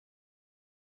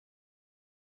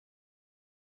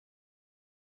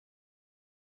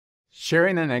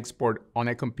Sharing an export on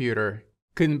a computer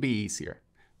couldn't be easier.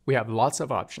 We have lots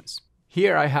of options.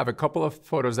 Here I have a couple of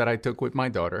photos that I took with my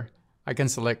daughter. I can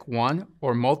select one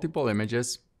or multiple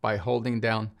images by holding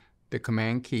down the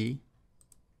Command key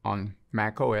on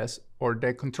Mac OS or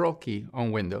the Control key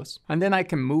on Windows. And then I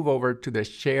can move over to the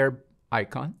Share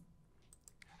icon.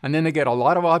 And then I get a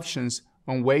lot of options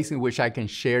on ways in which I can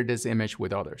share this image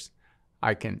with others.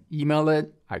 I can email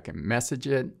it, I can message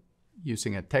it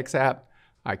using a text app,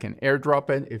 I can airdrop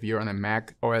it if you're on a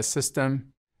Mac OS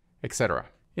system, etc.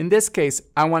 In this case,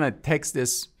 I want to text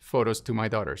these photos to my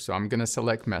daughter. So I'm going to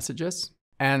select Messages.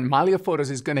 And Mylio Photos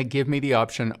is going to give me the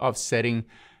option of setting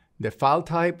the file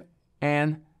type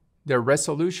and the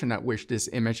resolution at which this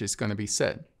image is going to be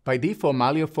set. By default,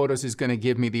 Mylio Photos is going to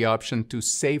give me the option to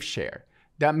SafeShare.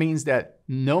 That means that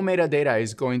no metadata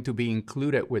is going to be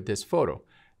included with this photo.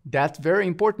 That's very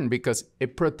important because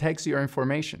it protects your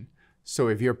information. So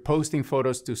if you're posting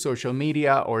photos to social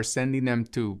media or sending them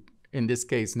to, in this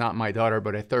case, not my daughter,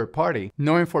 but a third party,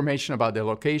 no information about the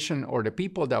location or the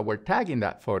people that were tagging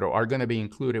that photo are going to be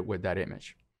included with that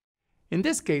image. In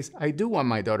this case, I do want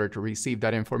my daughter to receive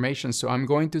that information, so I'm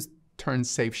going to turn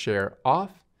SafeShare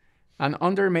off. And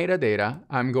under metadata,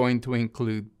 I'm going to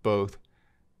include both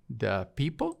the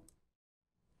people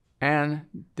and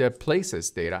the places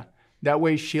data. That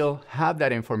way she'll have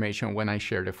that information when I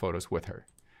share the photos with her.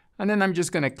 And then I'm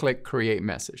just going to click Create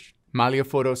Message. Mylio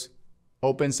Photos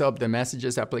opens up the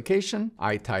Messages application.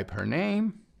 I type her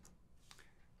name.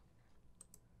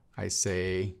 I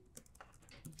say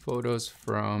photos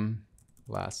from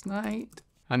last night,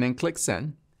 and then click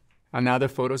Send. And now the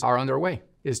photos are on their way.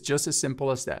 It's just as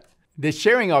simple as that. The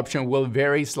sharing option will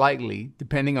vary slightly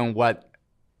depending on what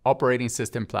operating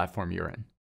system platform you're in.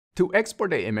 To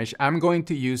export the image, I'm going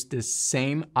to use the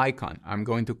same icon. I'm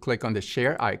going to click on the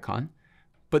Share icon,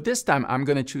 but this time I'm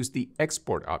going to choose the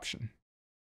Export option.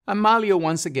 And Mylio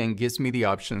once again gives me the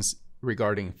options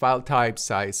regarding file type,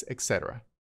 size, etc.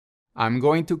 I'm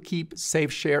going to keep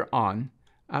SafeShare on,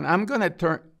 and I'm going to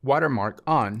turn Watermark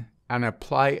on and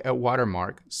apply a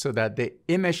watermark so that the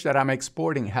image that I'm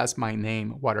exporting has my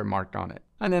name watermarked on it.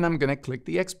 And then I'm going to click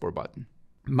the Export button.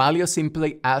 Mylio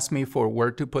simply asks me for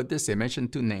where to put this image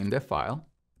and to name the file.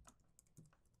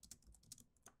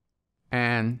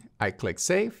 And I click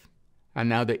Save. And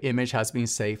now the image has been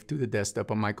saved to the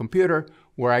desktop on my computer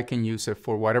where I can use it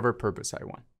for whatever purpose I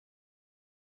want.